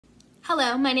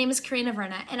Hello, my name is Karina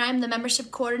Verna, and I'm the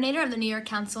membership coordinator of the New York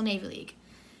Council Navy League.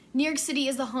 New York City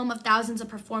is the home of thousands of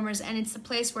performers, and it's the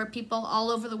place where people all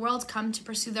over the world come to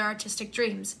pursue their artistic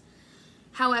dreams.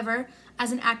 However,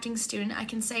 as an acting student, I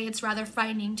can say it's rather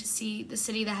frightening to see the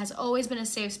city that has always been a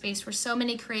safe space for so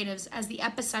many creatives as the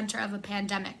epicenter of a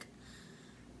pandemic.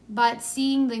 But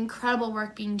seeing the incredible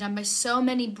work being done by so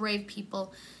many brave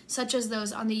people, such as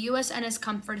those on the USNS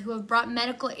Comfort who have brought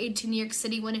medical aid to New York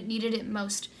City when it needed it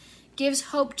most, gives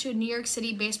hope to New York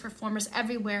City-based performers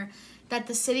everywhere that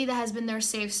the city that has been their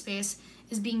safe space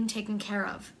is being taken care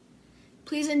of.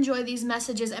 Please enjoy these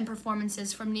messages and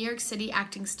performances from New York City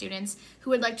acting students who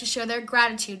would like to show their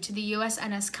gratitude to the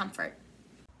USNS Comfort.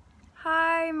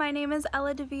 Hi, my name is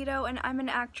Ella DeVito and I'm an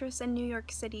actress in New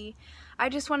York City. I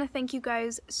just want to thank you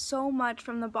guys so much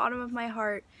from the bottom of my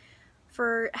heart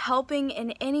for helping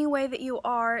in any way that you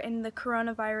are in the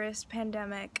coronavirus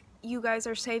pandemic. You guys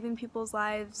are saving people's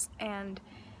lives and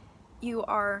you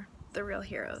are the real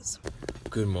heroes.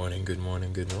 Good morning, good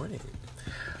morning, good morning.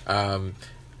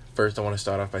 First, I want to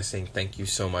start off by saying thank you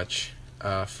so much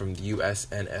from the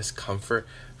USNS Comfort,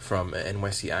 from an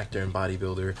NYC actor and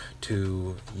bodybuilder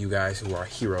to you guys who are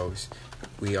heroes.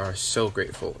 We are so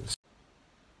grateful.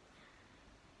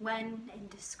 When in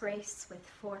disgrace with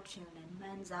fortune in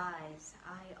men's eyes,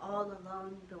 I all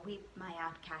alone beweep my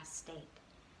outcast state,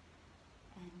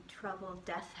 and trouble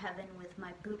death heaven with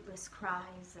my bootless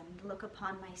cries, and look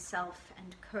upon myself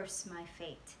and curse my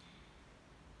fate,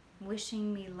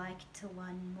 wishing me like to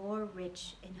one more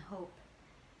rich in hope,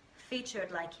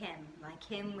 featured like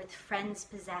him with friends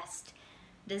possessed,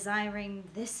 desiring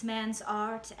this man's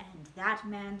art and that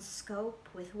man's scope,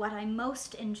 with what I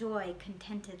most enjoy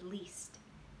contented least.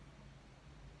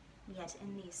 Yet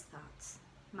in these thoughts,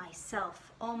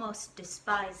 myself almost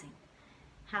despising,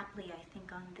 haply I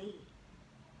think on thee,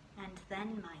 and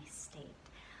then my state,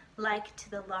 like to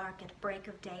the lark at break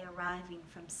of day arriving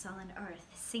from sullen earth,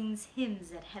 sings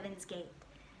hymns at heaven's gate.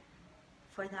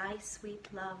 For thy sweet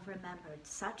love remembered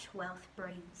such wealth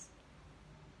brings,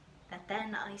 that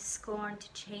then I scorn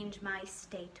to change my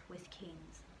state with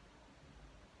kings.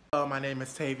 Hello, my name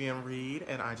is Tavian Reed,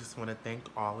 and I just want to thank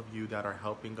all of you that are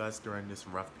helping us during this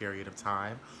rough period of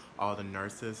time. All the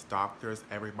nurses, doctors,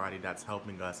 everybody that's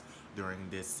helping us during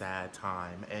this sad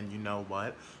time. And you know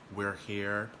what? We're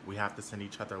here. We have to send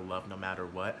each other love no matter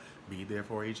what. Be there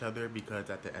for each other, because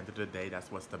at the end of the day,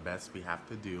 that's what's the best we have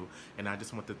to do. And I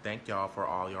just want to thank y'all for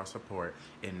all your support.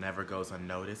 It never goes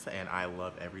unnoticed, and I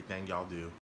love everything y'all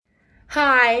do.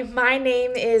 Hi, my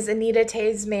name is Anita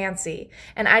Taze-Mancy,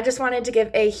 and I just wanted to give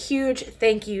a huge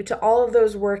thank you to all of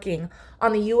those working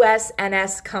on the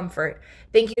USNS Comfort.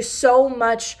 Thank you so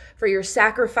much for your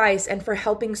sacrifice and for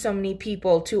helping so many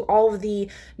people, to all of the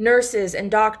nurses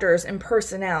and doctors and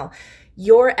personnel.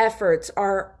 Your efforts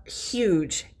are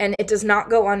huge, and it does not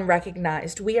go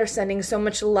unrecognized. We are sending so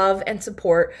much love and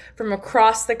support from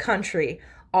across the country.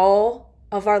 All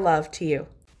of our love to you.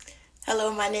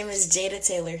 Hello, my name is Jada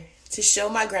Taylor. To show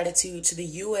my gratitude to the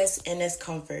USNS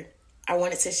Comfort, I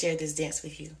wanted to share this dance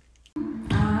with you.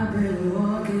 I've been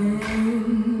walking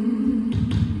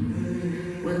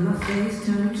with my face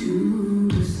turned to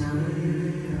the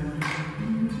sun.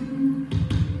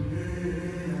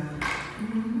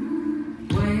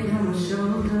 Weight on my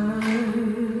shoulders,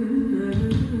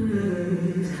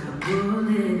 a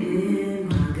bullet in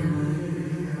my gun.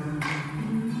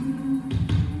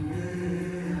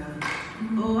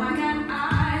 Oh, I got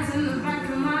eyes in the back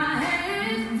of my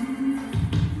head,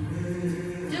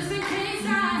 just in case I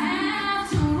have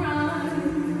to run.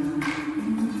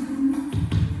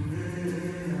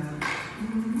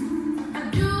 I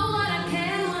do what I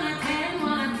can when I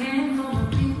can for my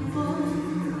people.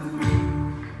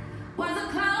 While the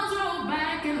clouds roll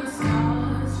back and the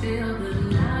stars fill the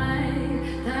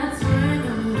night, that's when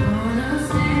I'm gonna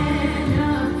stand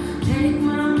up, take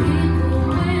my people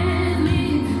with me.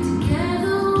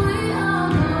 Together we are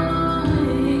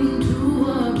going to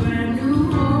a brand new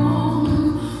home,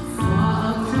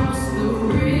 far across the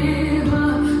river.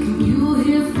 Can you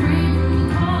hear freedom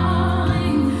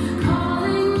calling,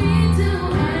 calling me to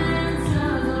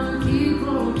answer? Gonna keep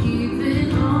on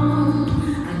keeping on.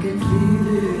 I can feel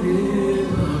it in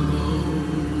my bones.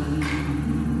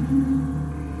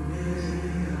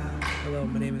 Hello,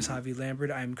 my name is Javi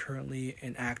Lambert. I'm currently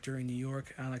an actor in New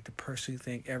York. I'd like to personally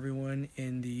thank everyone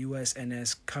in the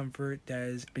USNS Comfort that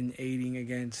has been aiding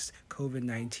against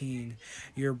COVID-19.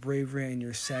 Your bravery and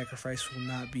your sacrifice will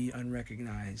not be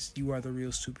unrecognized. You are the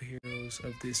real superheroes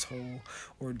of this whole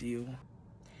ordeal.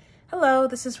 Hello,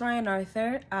 this is Ryan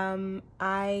Arthur.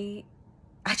 I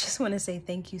I just want to say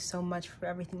thank you so much for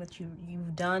everything that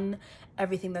you've done,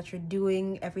 everything that you're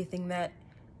doing, everything that,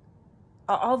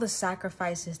 all the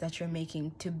sacrifices that you're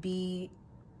making to be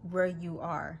where you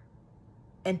are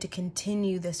and to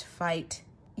continue this fight.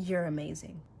 You're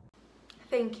amazing.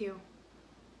 Thank you.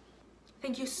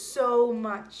 Thank you so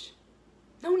much.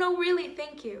 No, really,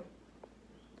 thank you.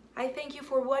 I thank you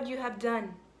for what you have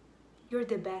done. You're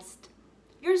the best.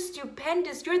 You're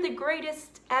stupendous. You're the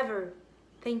greatest ever.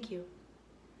 Thank you.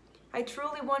 I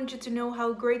truly want you to know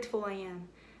how grateful I am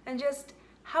and just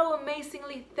how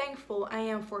amazingly thankful I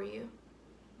am for you.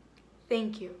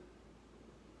 Thank you.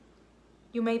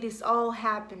 You made this all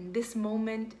happen, this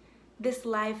moment, this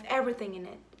life, everything in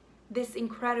it, this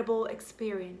incredible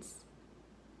experience.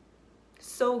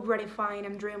 So gratifying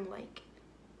and dreamlike.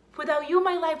 Without you,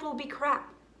 my life will be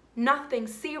crap. Nothing,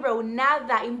 zero,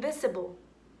 nada, invisible.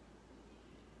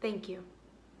 Thank you.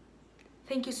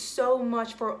 Thank you so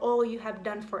much for all you have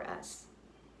done for us.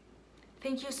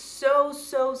 Thank you so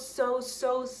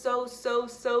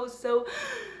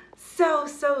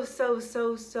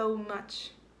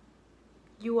much.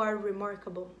 You are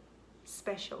remarkable,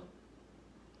 special.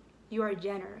 You are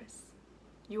generous.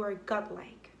 You are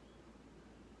godlike.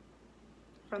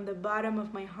 From the bottom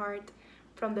of my heart,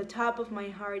 from the top of my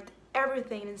heart,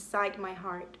 everything inside my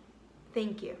heart,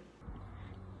 thank you.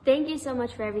 Thank you so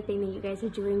much for everything that you guys are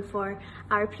doing for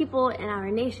our people and our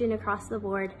nation across the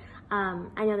board. I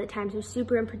know that times are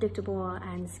super unpredictable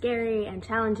and scary and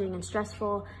challenging and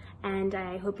stressful, and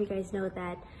I hope you guys know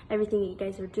that everything that you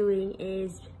guys are doing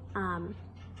is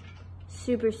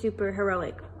super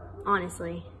heroic,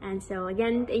 honestly. And so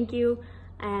again, thank you,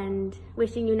 and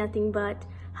wishing you nothing but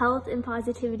health and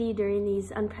positivity during these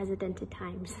unprecedented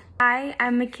times. Hi,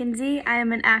 I'm Mackenzie. I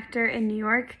am an actor in New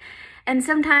York, and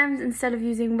sometimes instead of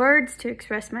using words to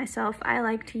express myself, I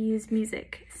like to use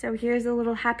music. So here's a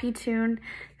little happy tune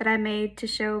that I made to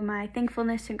show my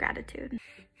thankfulness and gratitude.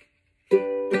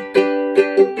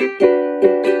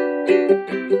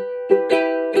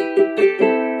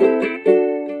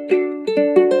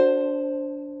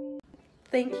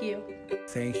 Thank you.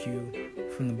 Thank you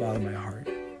from the bottom of my heart.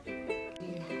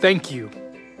 Thank you.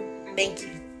 Thank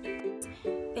you.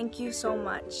 Thank you so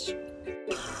much.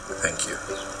 Thank you.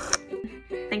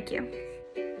 Thank you.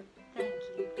 Thank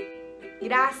you.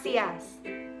 Gracias.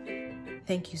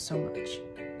 Thank you so much.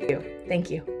 Thank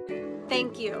you.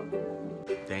 Thank you.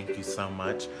 Thank you so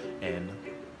much and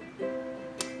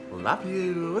love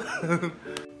you.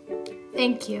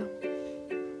 Thank you.